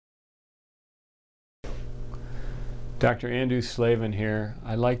Dr. Andrew Slavin here.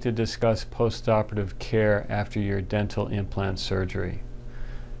 I'd like to discuss postoperative care after your dental implant surgery.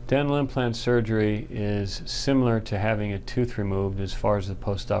 Dental implant surgery is similar to having a tooth removed as far as the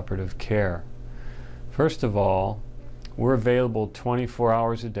postoperative care. First of all, we're available 24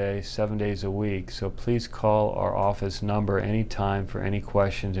 hours a day, 7 days a week, so please call our office number anytime for any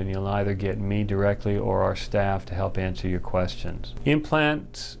questions, and you'll either get me directly or our staff to help answer your questions.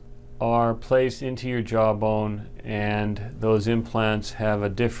 Implants are placed into your jawbone, and those implants have a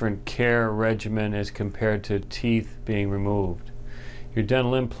different care regimen as compared to teeth being removed. Your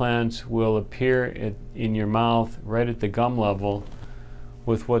dental implants will appear in your mouth right at the gum level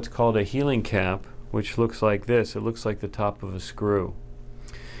with what's called a healing cap, which looks like this. It looks like the top of a screw.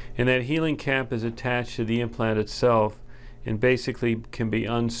 And that healing cap is attached to the implant itself and basically can be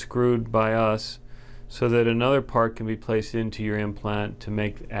unscrewed by us so that another part can be placed into your implant to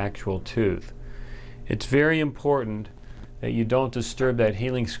make the actual tooth. It's very important that you don't disturb that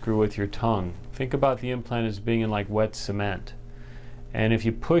healing screw with your tongue. Think about the implant as being like wet cement. And if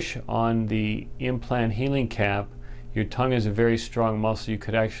you push on the implant healing cap, your tongue is a very strong muscle. You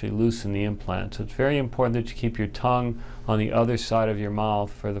could actually loosen the implant. So it's very important that you keep your tongue on the other side of your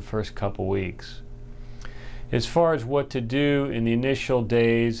mouth for the first couple weeks. As far as what to do in the initial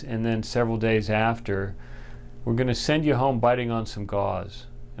days and then several days after, we're going to send you home biting on some gauze.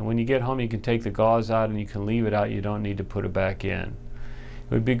 And when you get home, you can take the gauze out and you can leave it out. You don't need to put it back in.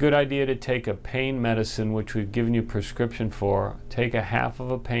 It would be a good idea to take a pain medicine, which we've given you a prescription for. Take a half of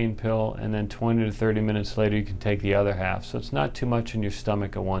a pain pill, and then 20 to 30 minutes later you can take the other half. So it's not too much in your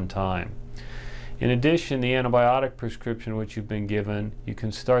stomach at one time. In addition, the antibiotic prescription which you've been given, you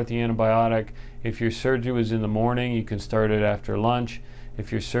can start the antibiotic. If your surgery was in the morning, you can start it after lunch.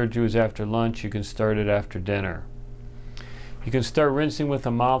 If your surgery was after lunch, you can start it after dinner. You can start rinsing with a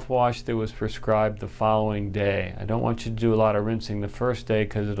mouthwash that was prescribed the following day. I don't want you to do a lot of rinsing the first day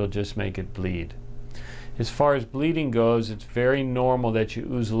because it'll just make it bleed. As far as bleeding goes, it's very normal that you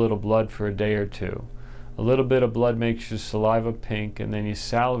ooze a little blood for a day or two. A little bit of blood makes your saliva pink, and then you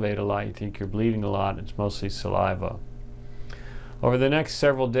salivate a lot. You think you're bleeding a lot. It's mostly saliva. Over the next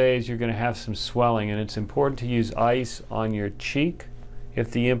several days, you're going to have some swelling, and it's important to use ice on your cheek if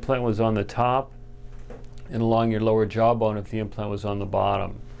the implant was on the top, and along your lower jawbone if the implant was on the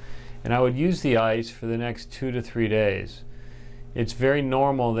bottom. And I would use the ice for the next 2 to 3 days. It's very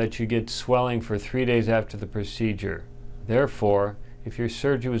normal that you get swelling for 3 days after the procedure. Therefore, if your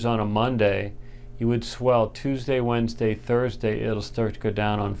surgery was on a Monday, you would swell Tuesday, Wednesday, Thursday. It'll start to go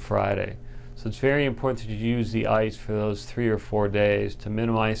down on Friday. So it's very important that you use the ice for those 3 or 4 days to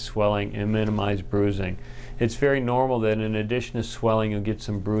minimize swelling and minimize bruising. It's very normal that in addition to swelling, you'll get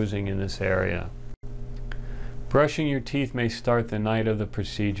some bruising in this area. Brushing your teeth may start the night of the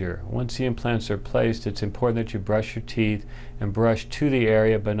procedure. Once the implants are placed, it's important that you brush your teeth and brush to the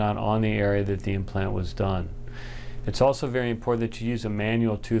area but not on the area that the implant was done. It's also very important that you use a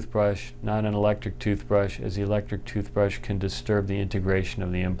manual toothbrush, not an electric toothbrush, as the electric toothbrush can disturb the integration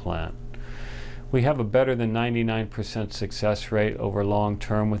of the implant. We have a better than 99% success rate over long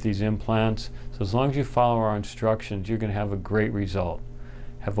term with these implants, so as long as you follow our instructions, you're going to have a great result.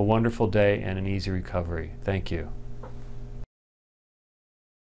 Have a wonderful day and an easy recovery. Thank you.